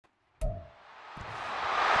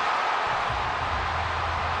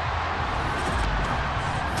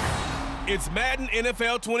It's Madden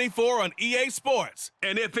NFL 24 on EA Sports.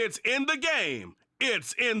 And if it's in the game,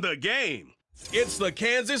 it's in the game. It's the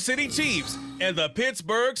Kansas City Chiefs and the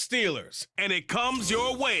Pittsburgh Steelers. And it comes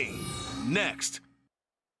your way next.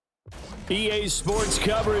 EA Sports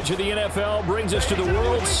coverage of the NFL brings us to the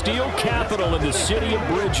world's steel capital in the city of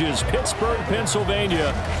bridges, Pittsburgh,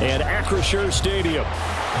 Pennsylvania, and Acrisure Stadium.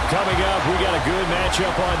 Coming up, we got a good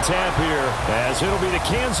matchup on tap here, as it'll be the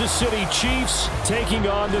Kansas City Chiefs taking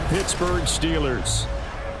on the Pittsburgh Steelers.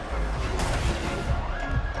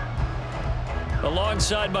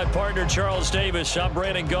 Alongside my partner, Charles Davis, I'm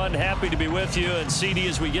Brandon Gunn, happy to be with you. And CD,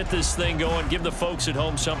 as we get this thing going, give the folks at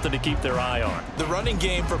home something to keep their eye on. The running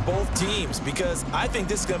game for both teams, because I think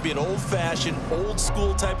this is going to be an old-fashioned,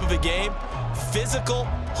 old-school type of a game. Physical,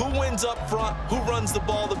 who wins up front, who runs the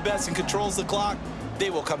ball the best and controls the clock, they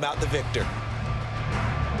will come out the victor.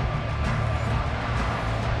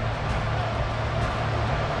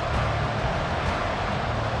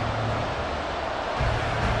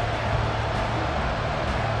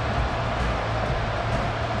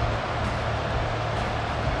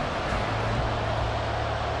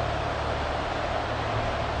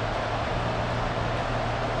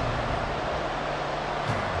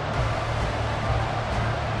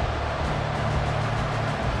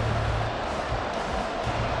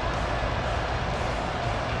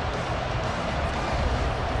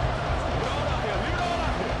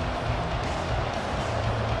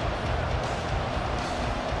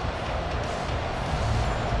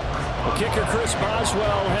 Kicker Chris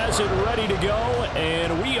Boswell has it ready to go,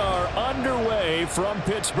 and we are underway from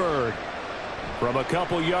Pittsburgh. From a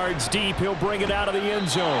couple yards deep, he'll bring it out of the end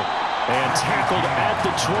zone. And tackled at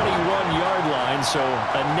the 21-yard line, so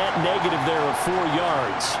a net negative there of 4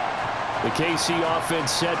 yards. The KC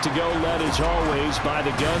offense set to go, led as always by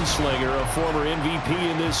the gunslinger, a former MVP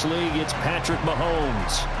in this league. It's Patrick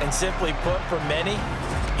Mahomes. And simply put, for many,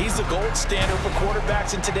 he's the gold standard for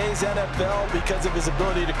quarterbacks in today's NFL because of his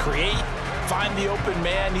ability to create, find the open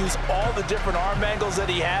man, use all the different arm angles that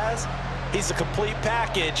he has. He's a complete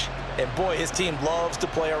package, and boy, his team loves to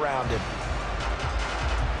play around him.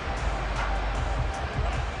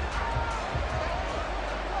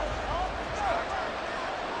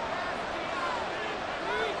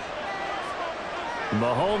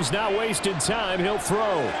 Mahomes not wasting time. He'll throw.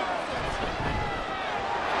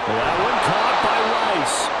 That one caught by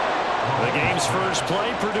Rice. The game's first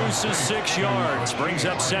play produces 6 yards. Brings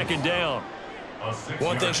up second down.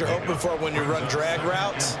 One thing you're hoping for when you run drag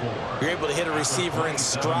routes, you're able to hit a receiver in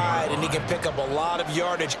stride, and he can pick up a lot of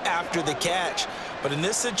yardage after the catch. But in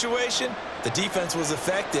this situation, the defense was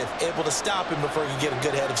effective, able to stop him before he could get a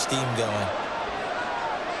good head of steam going.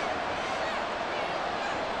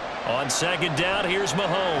 On second down, here's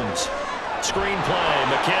Mahomes. Screen play,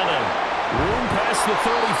 McKinnon. Room past the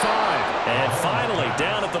 35. And finally,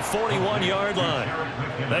 down at the 41-yard line.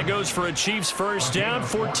 That goes for a Chiefs first down,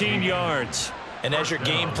 14 yards. And as you're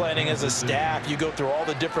game planning as a staff, you go through all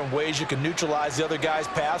the different ways you can neutralize the other guy's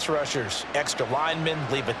pass rushers. Extra linemen,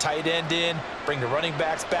 leave a tight end in, bring the running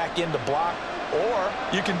backs back in to block. Or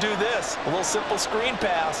you can do this, a little simple screen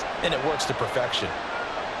pass, and it works to perfection.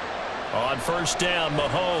 On first down,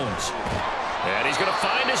 Mahomes. And he's going to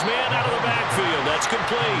find his man out of the backfield. That's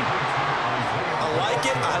complete. I like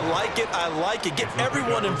it, I like it, I like it. Get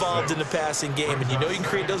everyone involved in the passing game, and you know you can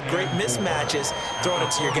create those great mismatches throwing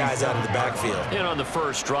it to your guys out of the backfield. And on the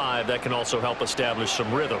first drive, that can also help establish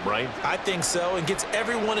some rhythm, right? I think so, and gets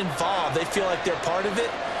everyone involved. They feel like they're part of it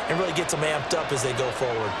and really gets them amped up as they go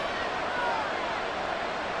forward.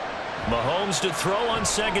 Mahomes to throw on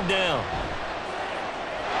second down.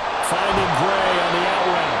 Finding Gray on the out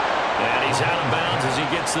route. And he's out of bounds as he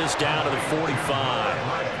gets this down to the 45.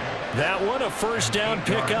 That one, a first down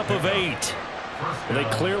pickup of 8. They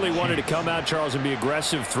clearly wanted to come out, Charles, and be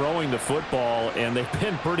aggressive throwing the football, and they've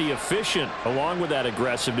been pretty efficient along with that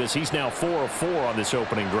aggressiveness. He's now 4 of 4 on this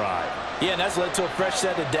opening drive. Yeah, and that's led to a fresh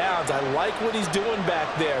set of downs. I like what he's doing back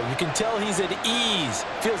there. You can tell he's at ease,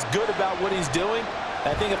 feels good about what he's doing.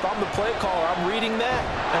 I think if I'm the play caller, I'm reading that.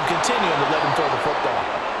 I'm continuing to let him throw the football.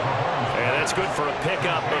 And that's good for a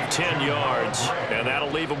pickup of 10 yards. And that'll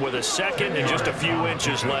leave him with a second and just a few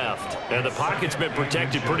inches left. And the pocket's been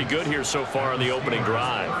protected pretty good here so far on the opening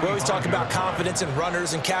drive. We always talk about confidence in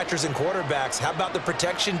runners and catchers and quarterbacks. How about the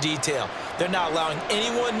protection detail? They're not allowing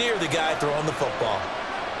anyone near the guy throwing the football.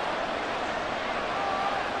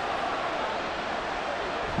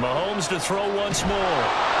 Mahomes to throw once more.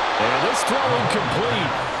 And this throw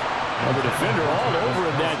incomplete. Well, the defender all over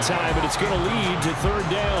him that time, but it's going to lead to third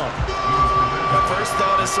down. My first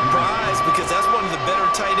thought is surprise because that's one of the better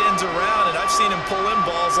tight ends around, and I've seen him pull in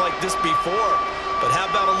balls like this before. But how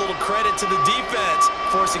about a little credit to the defense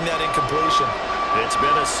forcing that incompletion? It's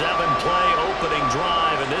been a 7-play opening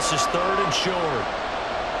drive, and this is 3rd and short.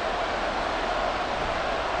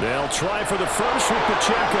 They'll try for the first with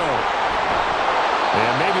Pacheco.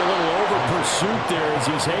 And maybe a little over-pursuit there as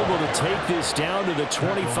he's able to take this down to the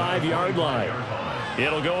 25-yard line.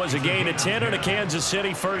 It'll go as a gain of 10 and a Kansas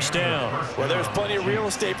City first down. Well, there's plenty of real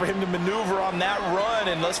estate for him to maneuver on that run,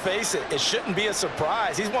 and let's face it, it shouldn't be a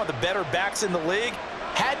surprise. He's one of the better backs in the league.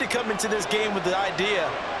 Had to come into this game with the idea,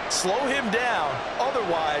 slow him down,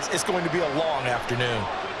 otherwise it's going to be a long afternoon.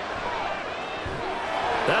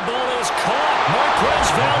 That ball is caught. Marquez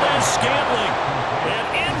Valdez-Scantling. And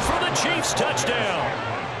in for the Chiefs touchdown.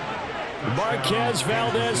 Marquez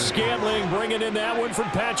Valdez-Scantling bringing in that one from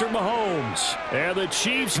Patrick Mahomes. And the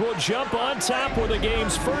Chiefs will jump on top with the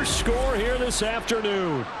game's first score here this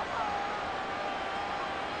afternoon.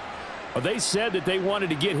 They said that they wanted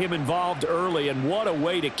to get him involved early, and what a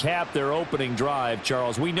way to cap their opening drive,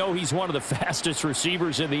 Charles. We know he's one of the fastest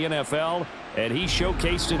receivers in the NFL, and he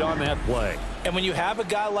showcased it on that play. And when you have a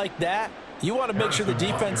guy like that, you want to make sure the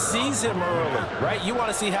defense sees him early, right? You want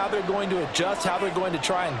to see how they're going to adjust, how they're going to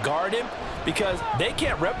try and guard him, because they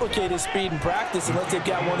can't replicate his speed in practice unless they've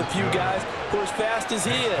got one of the few guys who are as fast as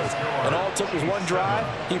he is. And all it took was one drive.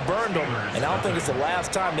 He burned them, and I don't think it's the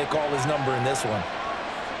last time they call his number in this one.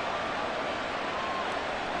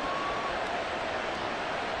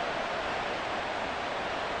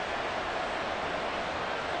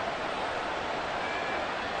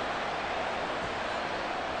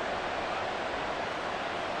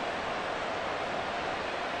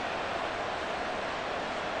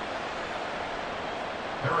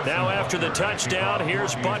 Now after the touchdown,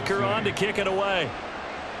 here's Butker on to kick it away.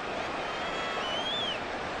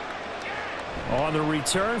 On the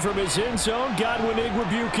return from his end zone, Godwin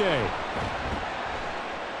Igwebuike.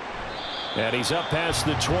 And he's up past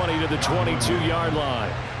the 20 to the 22-yard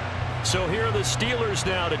line. So here are the Steelers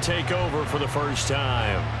now to take over for the first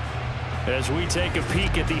time. As we take a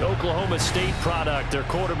peek at the Oklahoma State product, their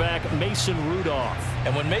quarterback, Mason Rudolph.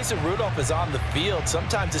 And when Mason Rudolph is on the field,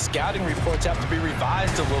 sometimes the scouting reports have to be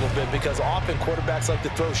revised a little bit because often quarterbacks like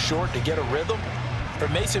to throw short to get a rhythm. For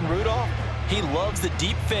Mason Rudolph, he loves the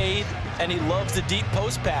deep fade, and he loves the deep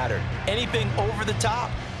post pattern. Anything over the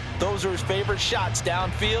top, those are his favorite shots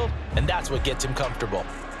downfield, and that's what gets him comfortable.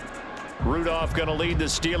 Rudolph going to lead the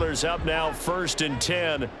Steelers up now 1st and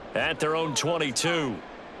 10 at their own 22.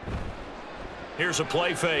 Here's a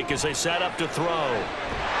play fake as they set up to throw.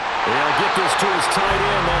 They'll get this to his tight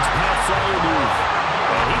end. That's Pat Fryermuth.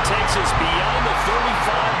 And he takes us beyond the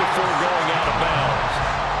 35 before going out of bounds.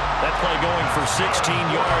 That play going for 16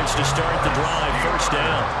 yards to start the drive. First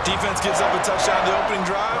down. Defense gives up a touchdown the opening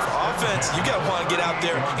drive. Offense, you got to want to get out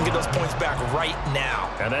there and get those points back right now.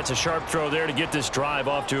 And that's a sharp throw there to get this drive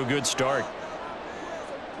off to a good start.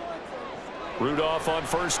 Rudolph on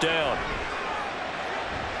first down.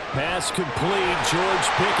 Pass complete. George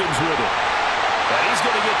Pickens with it. And he's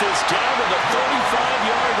going to get this down to the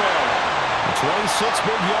 35-yard line. 26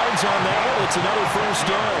 big yards on that one. It's another first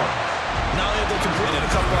down. Not only have they completed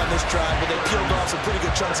a couple on this drive, but they peeled off some pretty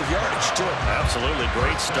good chunks of yardage, too. Absolutely.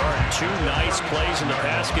 Great start. 2 nice plays in the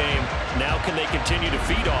pass game. Now can they continue to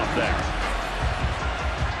feed off that?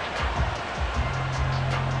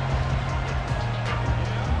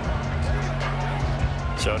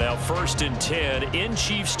 So now 1st and 10 in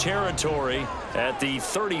Chiefs territory at the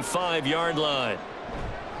 35-yard line.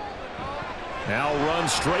 Now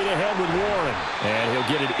runs straight ahead with Warren. And he'll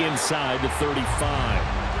get it inside the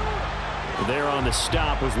 35. There on the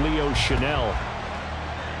stop was Leo Chanel.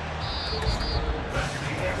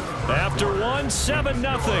 After 1,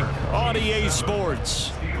 7-0 on EA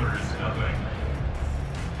Sports.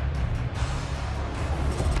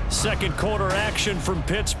 Second quarter action from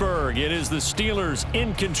Pittsburgh. It is the Steelers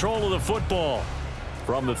in control of the football.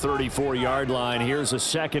 From the 34-yard line, here's a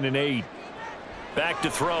 2nd and 8. Back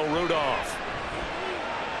to throw, Rudolph.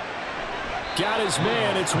 Got his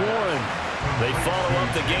man, it's Warren. They follow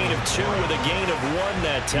up the gain of 2 with a gain of 1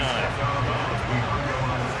 that time.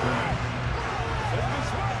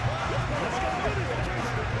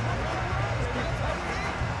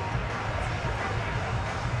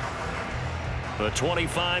 The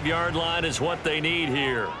 25-yard line is what they need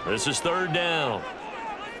here. This is 3rd down.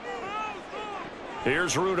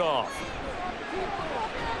 Here's Rudolph.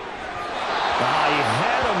 He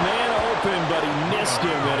had a man open, but he missed him,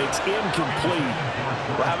 and it's incomplete.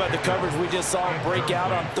 Well, how about the coverage we just saw him break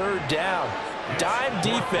out on 3rd down? Dime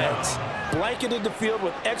defense. Blanketed the field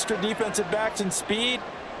with extra defensive backs and speed.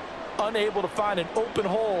 unable to find an open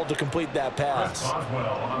hole to complete that pass.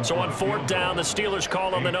 So on 4th down, the Steelers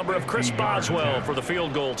call on the number of Chris Boswell for the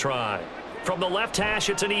field goal try. From the left hash,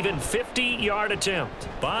 it's an even 50-yard attempt.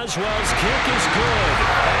 Boswell's kick is good.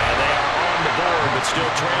 And they are on the board, but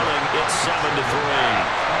still trailing. It's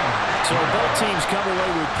 7-3. So both teams come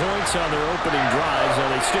away with points on their opening drives, and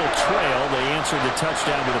they still trail. They answered the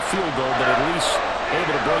touchdown with a field goal, but at least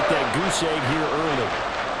able to break that goose egg here early.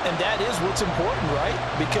 And that is what's important, right?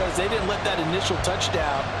 Because they didn't let that initial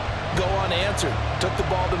touchdown go unanswered. Took the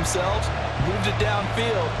ball themselves, moved it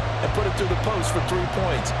downfield, and put it through the post for 3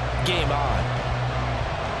 points. Game on.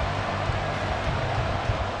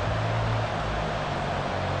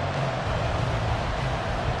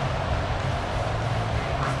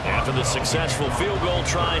 After the successful field goal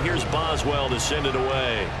try, here's Boswell to send it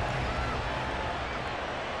away.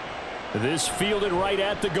 This fielded right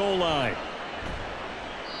at the goal line.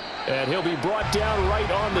 And he'll be brought down right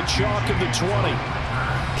on the chalk of the 20.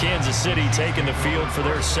 Kansas City taking the field for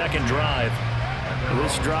their second drive.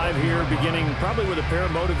 This drive here beginning probably with a pair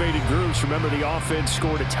of motivated groups. Remember, the offense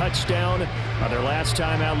scored a touchdown on their last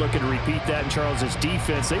time out, looking to repeat that in Charles's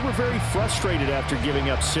defense. They were very frustrated after giving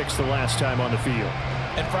up 6 the last time on the field.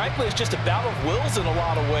 And frankly, it's just a battle of wills in a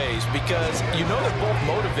lot of ways because you know they're both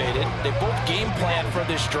motivated. They both game plan for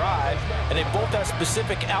this drive, and they both have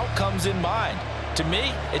specific outcomes in mind. To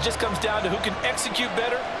me, it just comes down to who can execute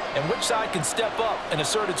better and which side can step up and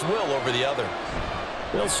assert its will over the other.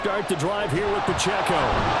 They'll start the drive here with Pacheco.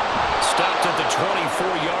 Stopped at the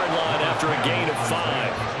 24-yard line after a gain of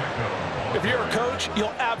 5. If you're a coach,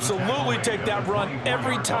 you'll absolutely take that run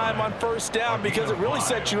every time on 1st down because it really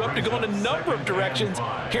sets you up to go in a number of directions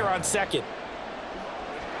here on 2nd.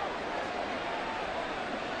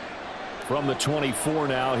 From the 24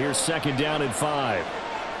 now, here's 2nd down and 5.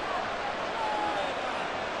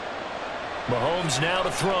 Mahomes now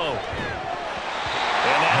to throw.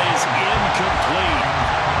 And that is incomplete.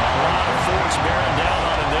 A lot of force bearing down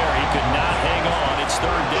on him there. He could not hang on. It's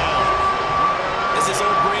 3rd down. As this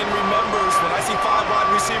old brain remembers, when I see 5 wide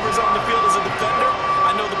receivers on the field as a defender,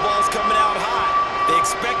 I know the ball's coming out high. They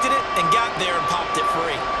expected it and got there and popped it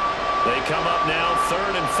free. They come up now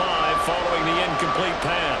 3rd and 5 following the incomplete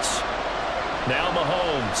pass. Now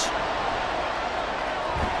Mahomes.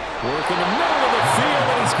 Working the middle of the field,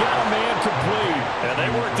 and he's got a man complete. And they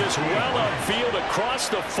work this well upfield across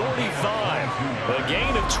the 45. A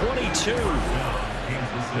gain of 22.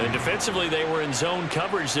 And defensively, they were in zone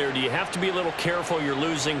coverage there. Do you have to be a little careful? You're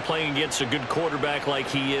losing playing against a good quarterback like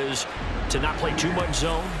he is to not play too much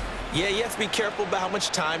zone? Yeah, you have to be careful about how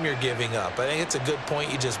much time you're giving up. I think it's a good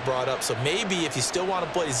point you just brought up. So maybe if you still want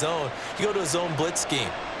to play zone, you go to a zone blitz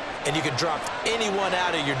scheme. And you can drop anyone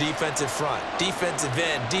out of your defensive front. Defensive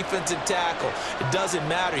end, defensive tackle. It doesn't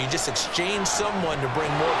matter. You just exchange someone to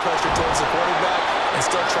bring more pressure towards the quarterback and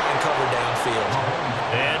still try and cover downfield.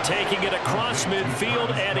 And taking it across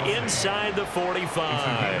midfield and inside the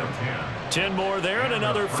 45. 10 more there and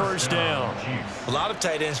another 1st down. A lot of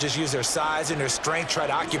tight ends just use their size and their strength, try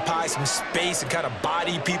to occupy some space and kind of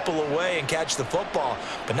body people away and catch the football.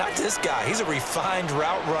 But not this guy. He's a refined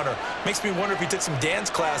route runner. Makes me wonder if he took some dance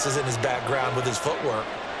classes in his background with his footwork.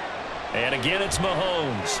 And again, it's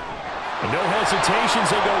Mahomes. And no hesitations.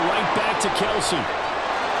 They go right back to Kelsey.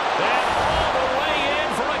 And all the way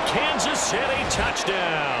in for a Kansas City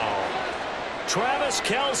touchdown. Travis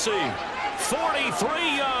Kelsey.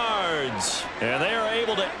 43 yards. And they are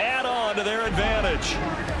able to add on to their advantage.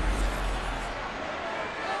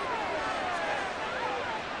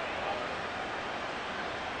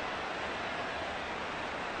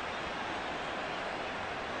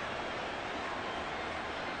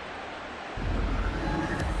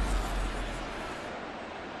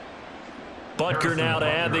 Butker now to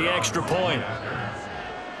add the extra point.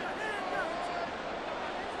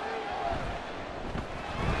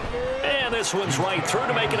 This one's right through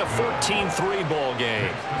to make it a 14-3 ball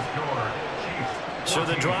game. So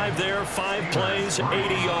the drive there, 5 plays,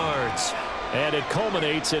 80 yards. And it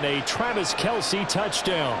culminates in a Travis Kelsey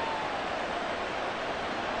touchdown.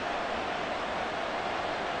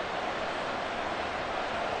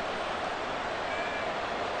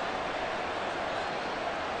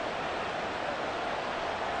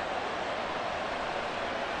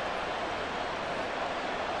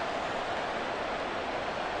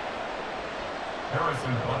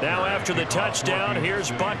 Now after the touchdown, here's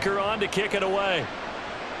Butker on to kick it away.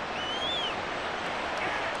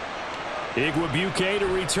 Igwebuike to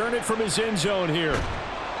return it from his end zone here.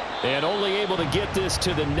 And only able to get this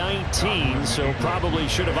to the 19, so probably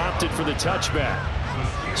should have opted for the touchback.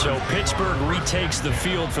 So Pittsburgh retakes the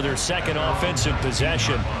field for their second offensive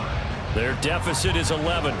possession. Their deficit is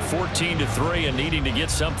 11, 14-3, and needing to get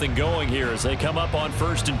something going here as they come up on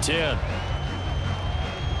 1st and 10.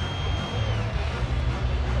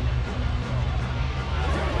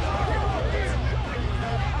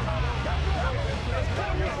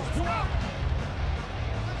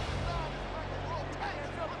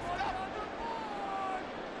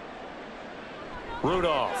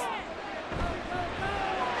 Rudolph.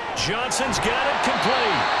 Johnson's got it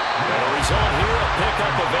complete. And a result here, a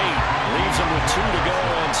pickup of 8. Leaves him with 2 to go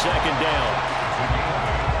on 2nd down.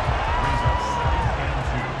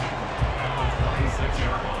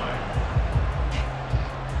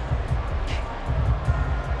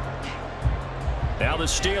 Now the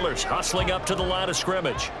Steelers hustling up to the line of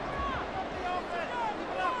scrimmage.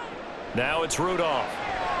 Now it's Rudolph.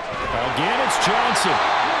 Again, it's Johnson.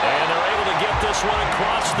 And they're able to get this one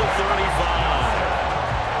across the 35.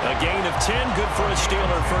 A gain of 10, good for a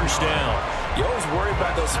Steeler 1st down. You always worry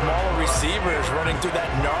about those smaller receivers running through that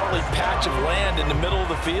gnarly patch of land in the middle of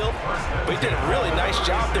the field. But he did a really nice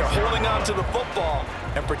job there holding on to the football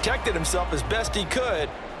and protected himself as best he could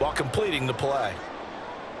while completing the play.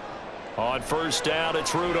 On 1st down,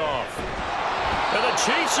 it's Rudolph. And the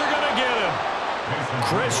Chiefs are going to get him.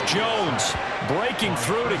 Chris Jones breaking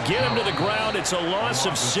through to get him to the ground. It's a loss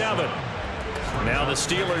of 7. Now the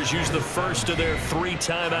Steelers use the first of their 3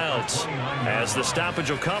 timeouts as the stoppage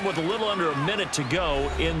will come with a little under a minute to go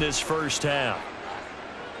in this 1st half.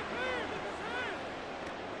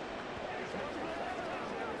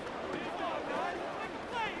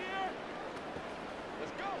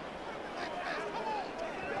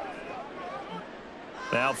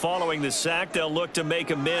 Now following the sack, they'll look to make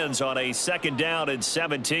amends on a 2nd down and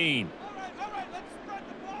 17.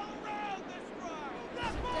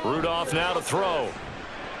 Rudolph now to throw.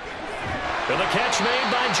 And the catch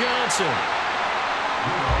made by Johnson.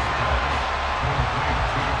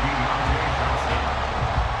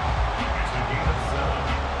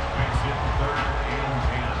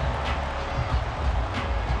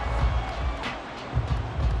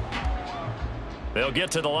 They'll get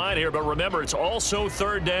to the line here, but remember, it's also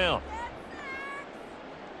 3rd down.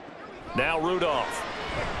 Now Rudolph.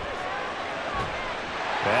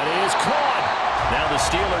 That is caught. Now the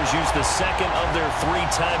Steelers use the 2nd of their 3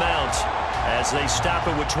 timeouts as they stop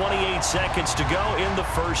it with 28 seconds to go in the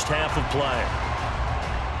 1st half of play.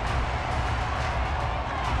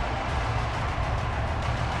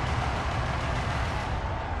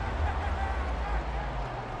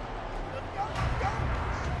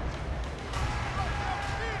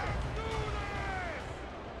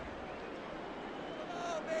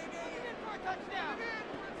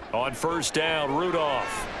 On 1st down,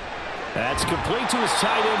 Rudolph. That's complete to his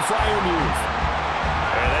tight end, Freiermuth.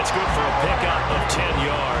 And that's good for a pickup of 10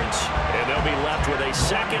 yards. And they'll be left with a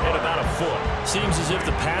 2nd and about a foot. Seems as if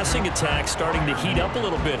the passing attack's starting to heat up a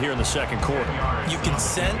little bit here in the 2nd quarter. You can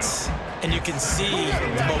sense and you can see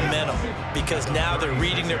the momentum because now they're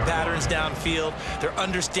reading their patterns downfield, they're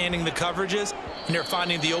understanding the coverages, and they're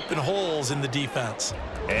finding the open holes in the defense.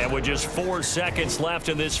 And with just 4 seconds left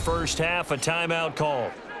in this 1st half, a timeout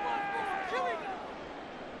call.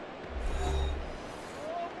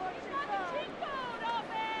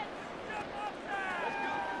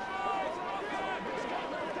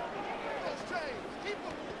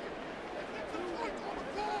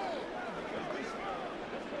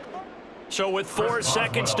 So with 4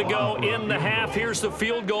 seconds to go in the half, here's the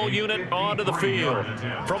field goal unit onto the field.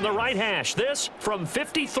 From the right hash, this from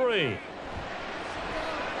 53.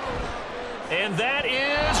 And that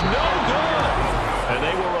is no good. And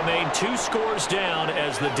they will remain 2 scores down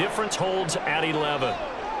as the difference holds at 11.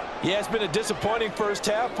 Yeah, it's been a disappointing 1st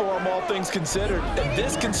half for them, all things considered. And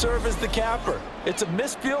this can serve as the capper. It's a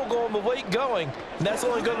missed field goal in the late going, and that's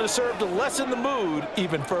only going to serve to lessen the mood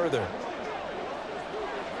even further.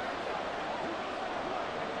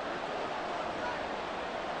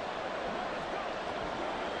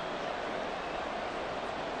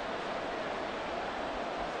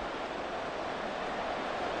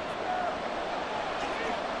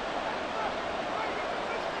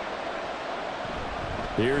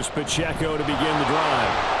 Here's Pacheco to begin the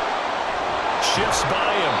drive. Shifts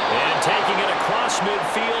by him and taking it across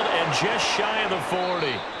midfield and just shy of the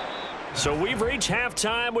 40. So we've reached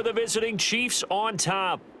halftime with the visiting Chiefs on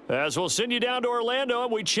top. As we'll send you down to Orlando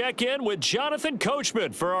and we check in with Jonathan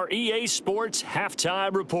Coachman for our EA Sports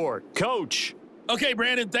Halftime Report. Coach. Okay,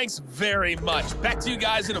 Brandon, thanks very much. Back to you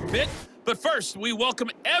guys in a bit. But first, we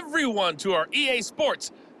welcome everyone to our EA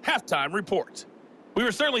Sports Halftime Report. We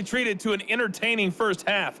were certainly treated to an entertaining 1st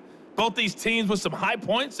half. Both these teams with some high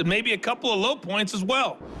points and maybe a couple of low points as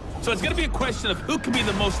well. So it's going to be a question of who can be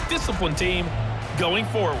the most disciplined team going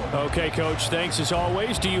forward. Okay, Coach, thanks as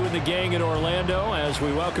always to you and the gang in Orlando as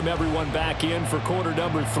we welcome everyone back in for quarter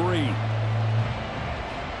number 3.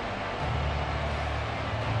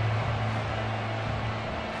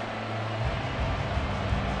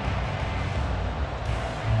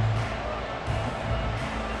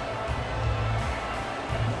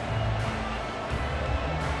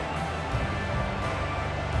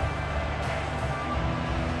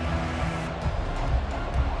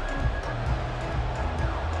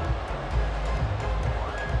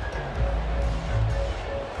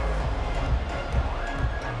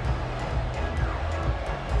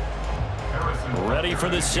 Ready for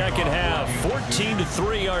the second half.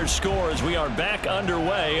 14-3 our score as we are back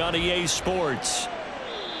underway on EA Sports.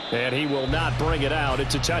 And he will not bring it out.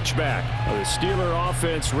 It's a touchback. The Steeler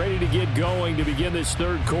offense ready to get going to begin this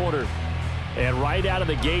third quarter. And right out of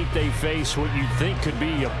the gate, they face what you think could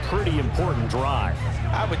be a pretty important drive.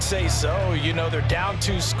 I would say so. You know, they're down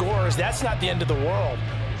 2 scores. That's not the end of the world.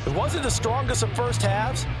 It wasn't the strongest of first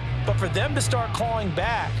halves, but for them to start clawing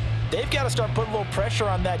back, they've got to start putting a little pressure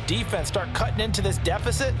on that defense, start cutting into this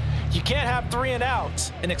deficit. You can't have 3 and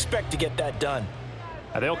outs and expect to get that done.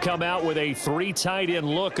 They'll come out with a 3 tight end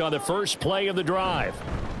look on the first play of the drive.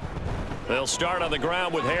 They'll start on the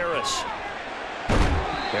ground with Harris.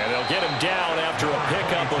 And they'll get him down after a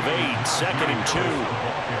pickup of 8, 2nd and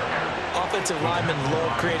 2. Offensive linemen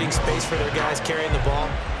love creating space for their guys carrying the ball,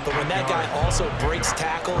 but when that guy also breaks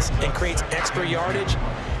tackles and creates extra yardage,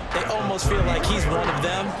 they almost feel like he's one of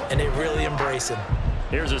them, and they really embrace him.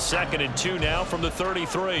 Here's a 2nd and 2 now from the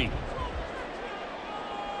 33.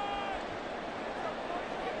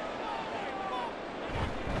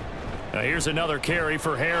 Now here's another carry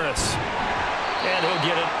for Harris. And he'll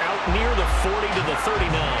get it out near the 40 to the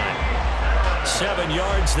 39. 7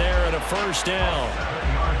 yards there and a first down.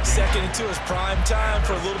 2nd and 2 is prime time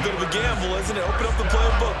for a little bit of a gamble, isn't it? Open up the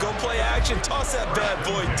playbook, go play action, toss that bad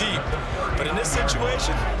boy deep. But in this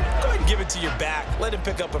situation, go ahead and give it to your back. Let him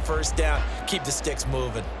pick up a first down. Keep the sticks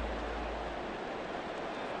moving.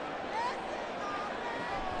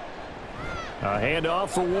 A handoff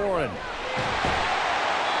for Warren.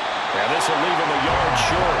 And this will leave him a yard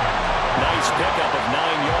short. Nice pickup of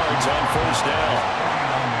 9 yards on first down.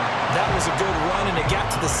 That was a good run, and it got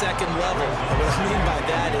to the 2nd level. And what I mean by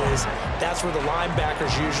that is that's where the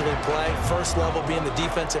linebackers usually play. First level being the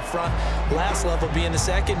defensive front, last level being the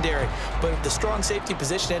secondary. But the strong safety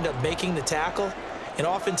position ended up making the tackle, and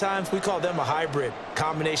oftentimes we call them a hybrid.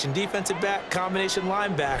 Combination defensive back, combination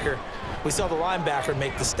linebacker. We saw the linebacker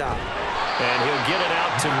make the stop. And he'll get it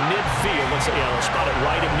out to midfield. Let's spot it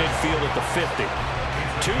right in midfield at the 50.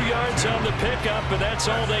 2 yards on the pickup, and that's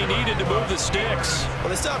all they needed to move the sticks. Well,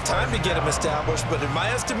 they still have time to get them established, but in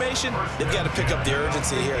my estimation, they've got to pick up the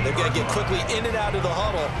urgency here. They've got to get quickly in and out of the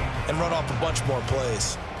huddle and run off a bunch more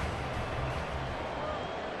plays.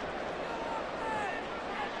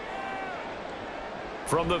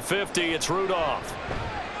 From the 50, it's Rudolph.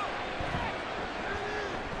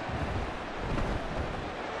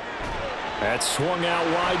 That's swung out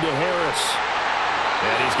wide to Harris.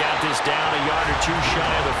 And he's got this down a yard or 2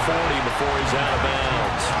 shy of the 40 before he's out of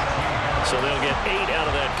bounds. So they'll get 8 out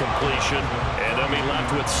of that completion, and they'll be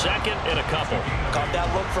left with 2nd and a couple. Caught that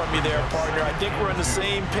look from you there, partner. I think we're on the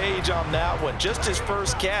same page on that one. Just his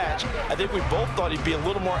first catch, I think we both thought he'd be a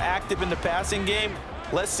little more active in the passing game.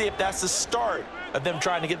 Let's see if that's the start of them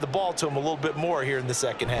trying to get the ball to him a little bit more here in the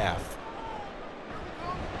second half.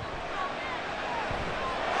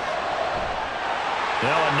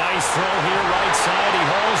 Now a nice throw here, right side. He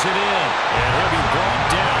hauls it in. And he'll be brought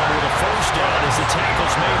down with a first down as the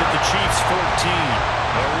tackle's made at the Chiefs' 14.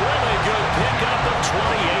 A really good pickup of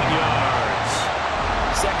 28 yards.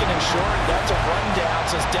 2nd and short, that's a rundown,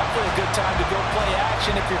 so it's definitely a good time to go play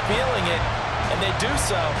action if you're feeling it. And they do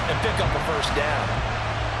so and pick up a first down.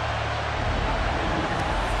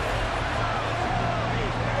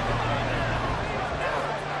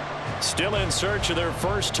 Still in search of their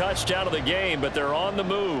first touchdown of the game, but they're on the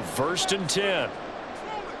move. 1st and 10.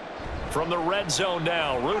 From the red zone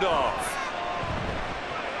now, Rudolph.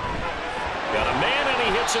 Got a man, and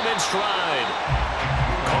he hits him in stride.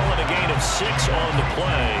 Calling a gain of 6 on the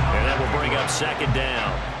play, and that will bring up 2nd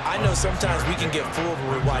down. I know sometimes we can get fooled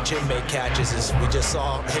when we watch him make catches, as we just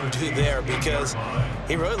saw him do there, because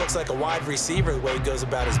he really looks like a wide receiver the way he goes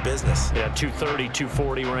about his business. Yeah, 230,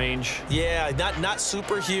 240 range. Yeah, not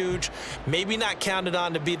super huge. Maybe not counted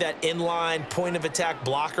on to be that inline point-of-attack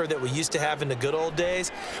blocker that we used to have in the good old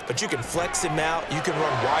days, but you can flex him out. You can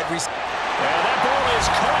run wide receiver. And that ball is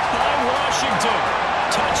caught by Washington.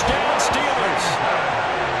 Touchdown, Steelers.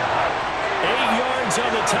 8 yards James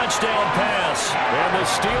on the touchdown pass. And the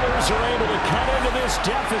Steelers are able to cut into this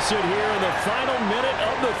deficit here in the final minute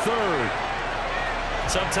of the third.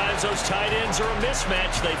 Sometimes those tight ends are a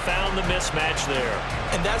mismatch. They found the mismatch there.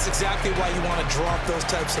 And that's exactly why you want to draw up those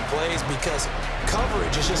types of plays, because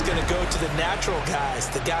coverage is just going to go to the natural guys,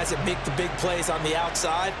 the guys that make the big plays on the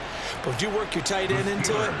outside. But if you work your tight end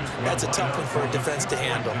into it, that's a tough one for a defense to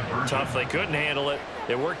handle. Tough. They couldn't handle it.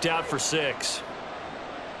 It worked out for 6.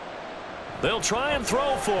 They'll try and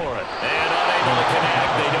throw for it. And unable to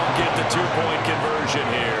connect. They don't get the 2-point conversion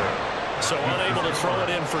here. So unable to throw it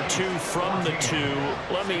in for 2 from the 2.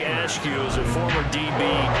 Let me ask you, as a former DB,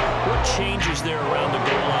 what changes there around the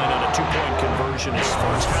goal line on a 2-point conversion as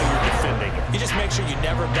far as how you're defending it? You just make sure you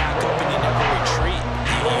never back up and you never retreat.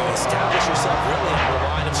 You establish yourself really on the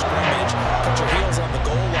line of scrimmage, put your heels on the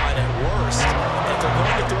goal line at worst. And if they're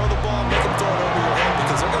going to throw the ball, make them throw it over your head,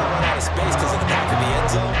 because they're going to run out of space because in the back of the end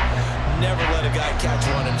zone, never let a guy catch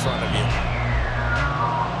one in front of you.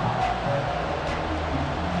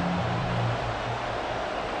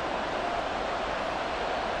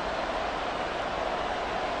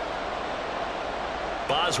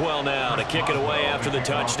 Boswell now to kick it away after the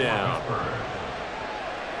touchdown.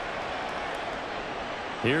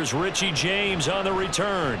 Here's Richie James on the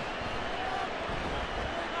return.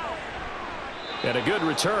 And a good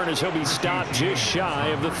return as he'll be stopped just shy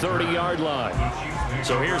of the 30-yard line.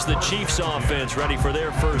 So here's the Chiefs offense ready for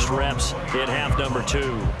their first reps in half number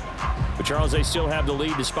 2. But, Charles, they still have the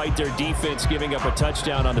lead despite their defense giving up a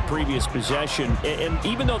touchdown on the previous possession. And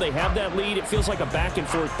even though they have that lead, it feels like a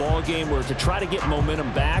back-and-forth ball game where to try to get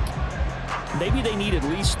momentum back, maybe they need at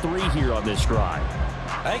least 3 here on this drive.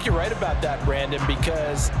 I think you're right about that, Brandon,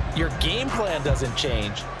 because your game plan doesn't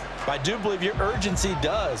change. But I do believe your urgency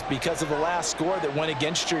does because of the last score that went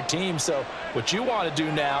against your team. So what you want to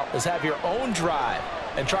do now is have your own drive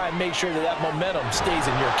and try and make sure that that momentum stays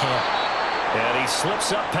in your camp. And he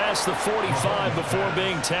slips up past the 45 before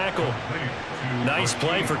being tackled. Nice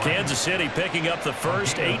play for Kansas City, picking up the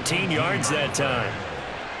first 18 yards that time.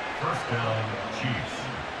 First down, Chiefs.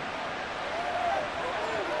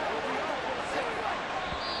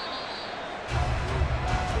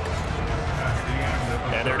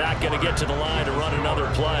 And they're not going to get to the line to run another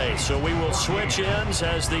play. So we will switch ends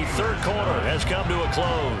as the third quarter has come to a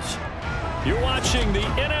close. You're watching the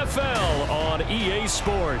NFL on EA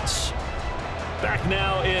Sports. Back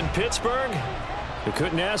now in Pittsburgh. They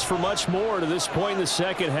couldn't ask for much more to this point in the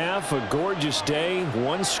second half. A gorgeous day,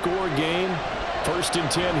 1-score game. 1st and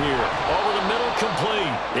 10 here. Over the middle,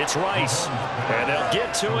 complete. It's Rice. And they'll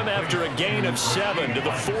get to him after a gain of 7 to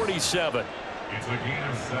the 47. It's a gain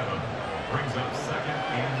of 7. Brings up 2nd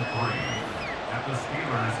and 3 at the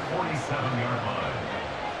Steelers' 47-yard line.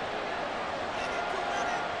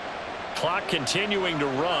 Clock continuing to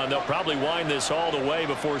run. They'll probably wind this all the way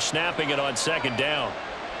before snapping it on 2nd down.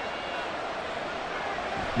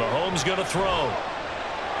 Mahomes going to throw.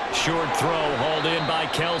 Short throw hauled in by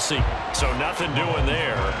Kelsey. So nothing doing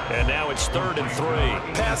there. And now it's 3rd and 3.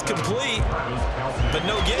 Pass complete, but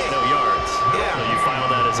no gain. No yards. Yeah. So you file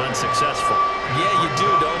that as unsuccessful. Yeah, you do,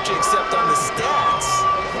 don't you? Except on the stats.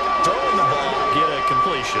 Throwing the ball. Get a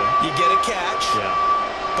completion. You get a catch. Yeah.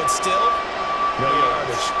 But still, no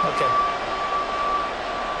yardage. Okay.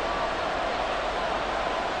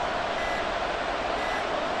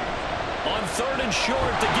 On 3rd and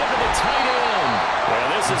short to give it a tight end. Well,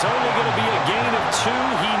 this is only going to be a gain of 2.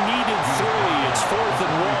 He needed 3. It's 4th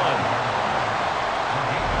and 1.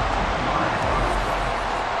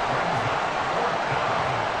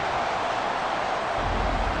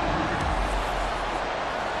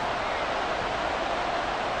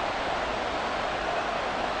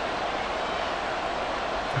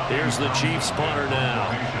 Here's the Chiefs punter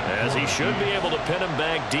now, as he should be able to pin him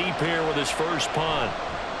back deep here with his first punt.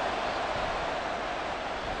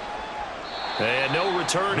 And no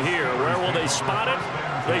return here. Where will they spot it?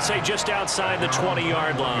 They say just outside the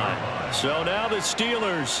 20-yard line. So now the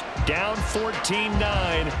Steelers down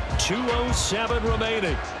 14-9, 2:07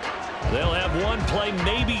 remaining. They'll have 1 play,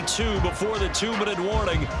 maybe 2, before the 2-minute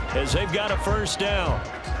warning as they've got a first down.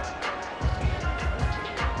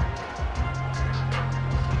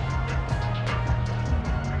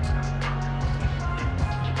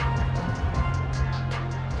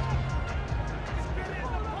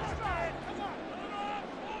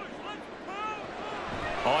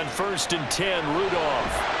 On 1st and 10,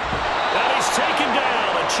 Rudolph. And he's taken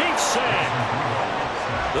down. A Chiefs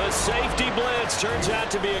sack. The safety blitz turns out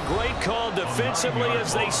to be a great call defensively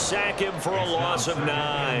as they sack him for a loss of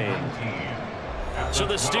 9. So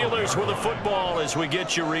the Steelers with the football as we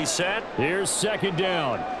get you reset. Here's 2nd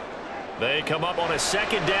down. They come up on a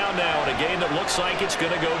second down now in a game that looks like it's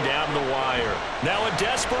going to go down the wire. Now a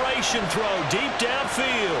desperation throw deep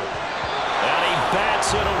downfield. And he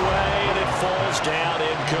bats it away, and it falls down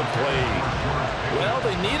incomplete. Well,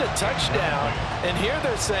 they need a touchdown, and here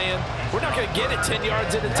they're saying, we're not going to get it 10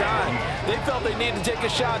 yards at a time. They felt they needed to take a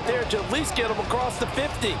shot there to at least get them across the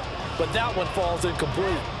 50, but that one falls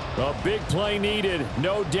incomplete. A big play needed,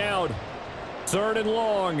 no doubt. 3rd and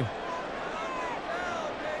long.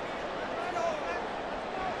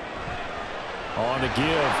 On the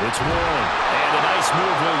give, it's Warren. And a nice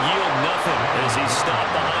move will yield nothing as he's stopped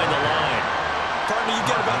behind the line. Partner, you've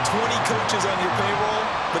got about 20 coaches on your payroll,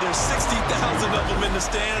 but there's 60,000 of them in the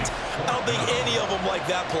stands. I don't think any of them like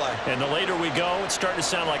that play. And the later we go, it's starting to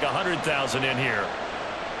sound like 100,000 in here.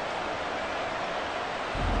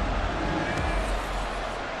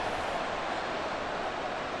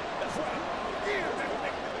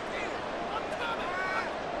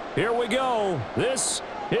 Here we go. This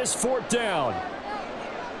is 4th down.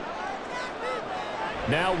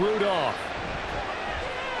 Now Rudolph.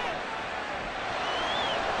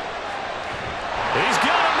 He's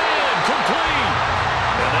got a man complete.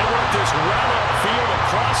 And they work this route upfield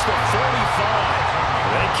across the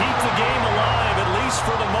 45. They keep the game alive, at least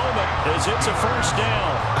for the moment, as it's a 1st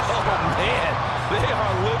down. Oh, man. They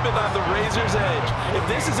are living on the razor's edge. If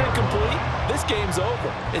this is incomplete, this game's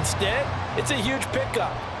over. Instead, it's a huge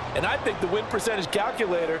pickup. And I think the win percentage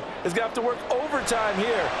calculator is going to have to work overtime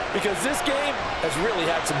here because this game has really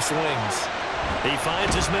had some swings. He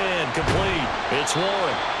finds his man complete. It's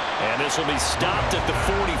Warren. And this will be stopped at the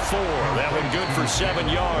 44. That one good for 7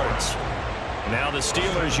 yards. Now the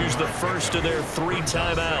Steelers use the first of their 3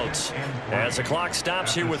 timeouts as the clock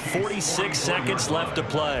stops here with 46 seconds left to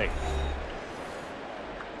play.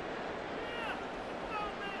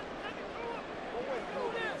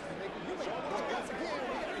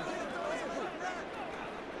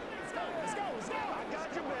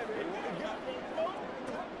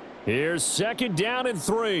 Here's 2nd down and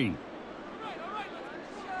 3.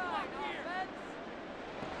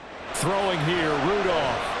 Throwing here,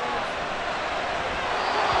 Rudolph.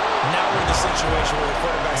 Now we're in the situation where the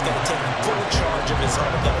quarterback's got to take full charge of his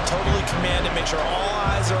own. Got to totally command it, make sure all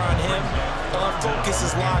eyes are on him. All focus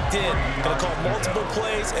is locked in. Got to call multiple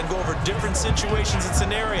plays and go over different situations and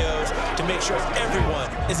scenarios to make sure everyone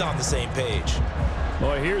is on the same page.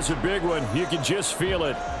 Well, here's a big one. You can just feel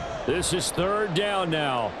it. This is 3rd down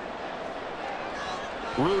now.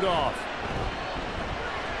 Rudolph.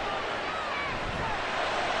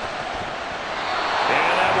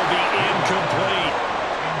 And that will be incomplete.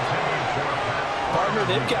 Partner,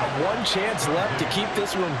 they've got one chance left to keep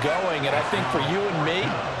this one going, and I think for you and me,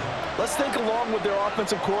 let's think along with their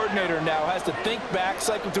offensive coordinator now. Has to think back,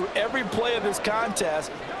 cycle through every play of this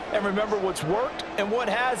contest, and remember what's worked and what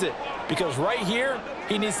hasn't. Because right here,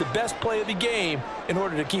 he needs the best play of the game in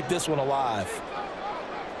order to keep this one alive.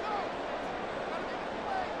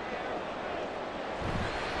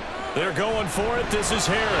 They're going for it. This is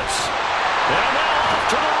Harris. And now off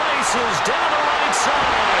to the races down the right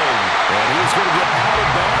side. And he's going to get out of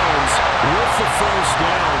bounds with the 1st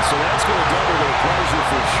down. So that's going to double their pleasure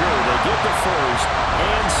for sure. They get the first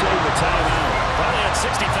and save the timeout. Probably had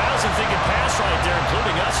 60,000 thinking pass right there,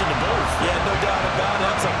 including us in the booth. Yeah, no doubt about it.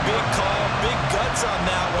 That's a big call, big guts on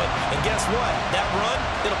that one. And guess what? That run,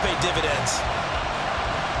 it'll pay dividends.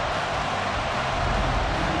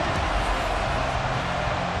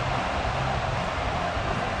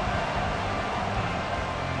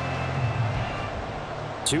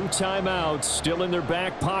 Two timeouts still in their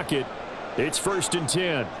back pocket. It's 1st and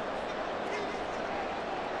 10.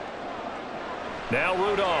 Now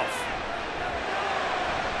Rudolph.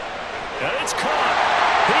 And it's caught.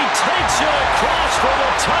 He takes it across for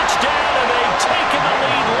the touchdown, and they've taken the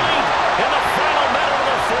lead late in the final minute of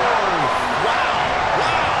the 4th. Wow.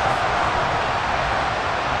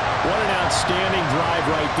 What an outstanding drive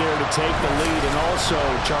right there to take the lead, and also,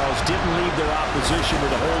 Charles, didn't leave their opposition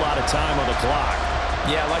with a whole lot of time on the clock.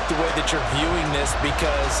 Yeah, I like the way that you're viewing this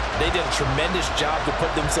because they did a tremendous job to put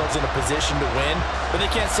themselves in a position to win, but they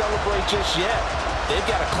can't celebrate just yet. They've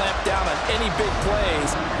got to clamp down on any big plays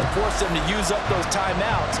and force them to use up those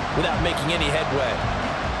timeouts without making any headway.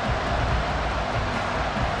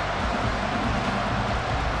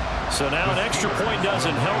 So now an extra point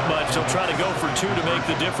doesn't help much. They'll try to go for 2 to make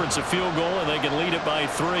the difference a field goal, and they can lead it by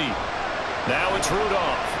 3. Now it's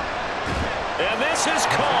Rudolph. And this is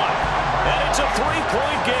caught. And it's a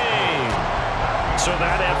 3-point game. So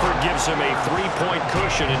that effort gives him a 3-point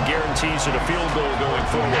cushion and guarantees that a field goal going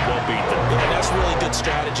forward won't beat them. Yeah, that's really good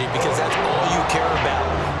strategy because that's all you care about.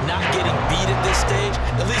 Not getting beat at this stage,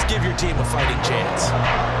 at least give your team a fighting chance.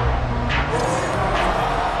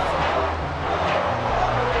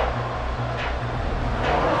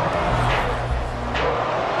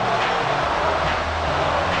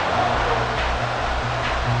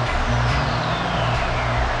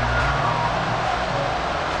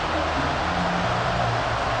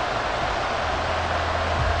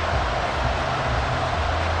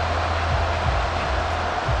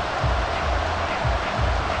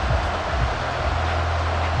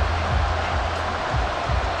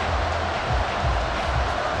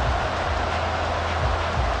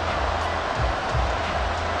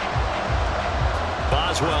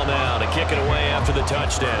 Boswell now to kick it away after the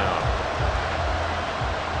touchdown.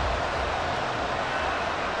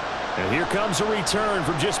 And here comes a return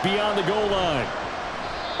from just beyond the goal line.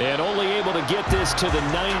 And only able to get this to the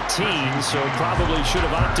 19, so probably should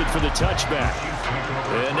have opted for the touchback.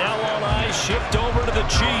 And now all eyes shift over to the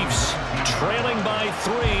Chiefs, trailing by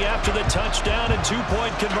 3 after the touchdown and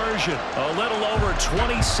two-point conversion. A little over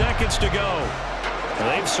 20 seconds to go.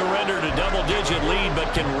 They've surrendered a double-digit lead,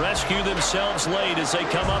 but can rescue themselves late as they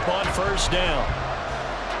come up on first down.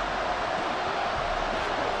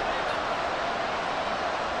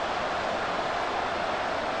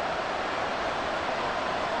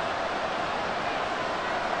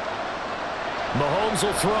 Mahomes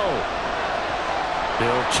will throw.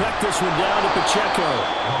 He'll check this one down to Pacheco.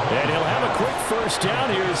 And he'll have a quick first down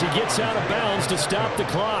here as he gets out of bounds to stop the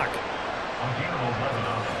clock.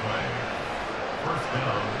 First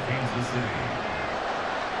down, Kansas City.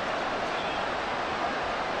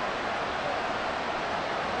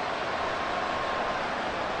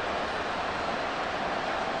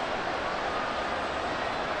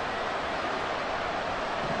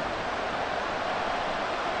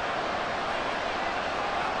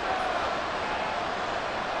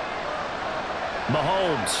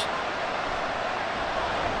 Mahomes.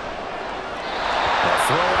 The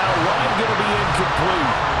throw out wide going to be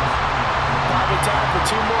incomplete. Probably time for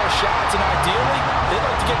 2 more shots, and ideally, they'd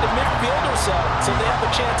like to get the midfield or so they have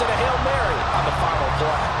a chance at a Hail Mary on the final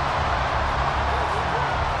play.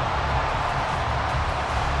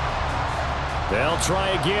 They'll try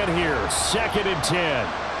again here. 2nd and 10.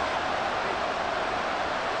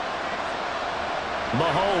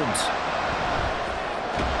 Mahomes.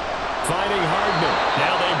 Finding Hardman.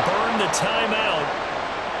 Now they burn the timeout.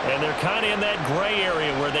 And they're kind of in that gray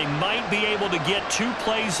area where they might be able to get 2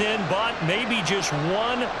 plays in, but maybe just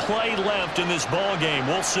 1 play left in this ball game.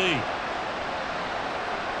 We'll see.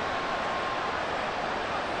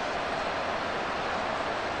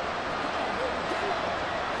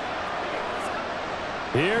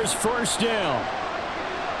 Here's first down.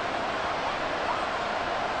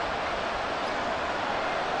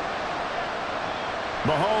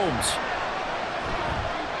 Mahomes.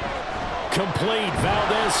 Complete.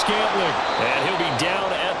 Valdez-Scantling. And he'll be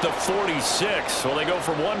down at the 46. So they go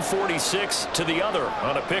from 146 to the other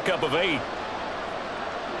on a pickup of 8.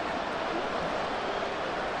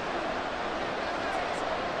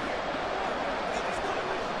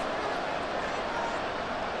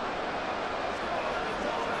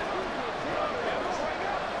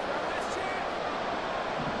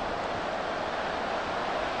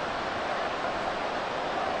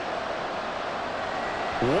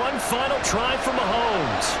 One final try for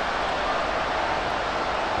Mahomes.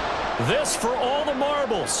 This for all the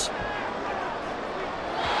marbles.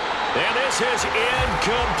 And this is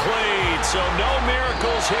incomplete. So no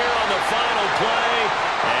miracles here on the final play.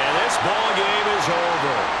 And this ball game is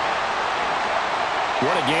over.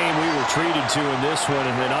 What a game we were treated to in this one.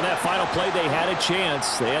 And then on that final play, they had a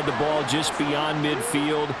chance. They had the ball just beyond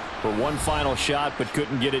midfield for one final shot, but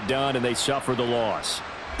couldn't get it done, and they suffered the loss.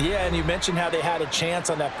 Yeah, and you mentioned how they had a chance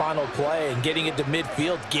on that final play, and getting it to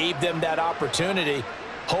midfield gave them that opportunity,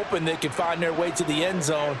 hoping they could find their way to the end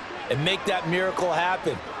zone and make that miracle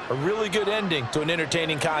happen. A really good ending to an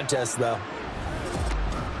entertaining contest, though.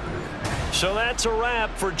 So that's a wrap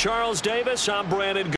for Charles Davis. I'm Brandon.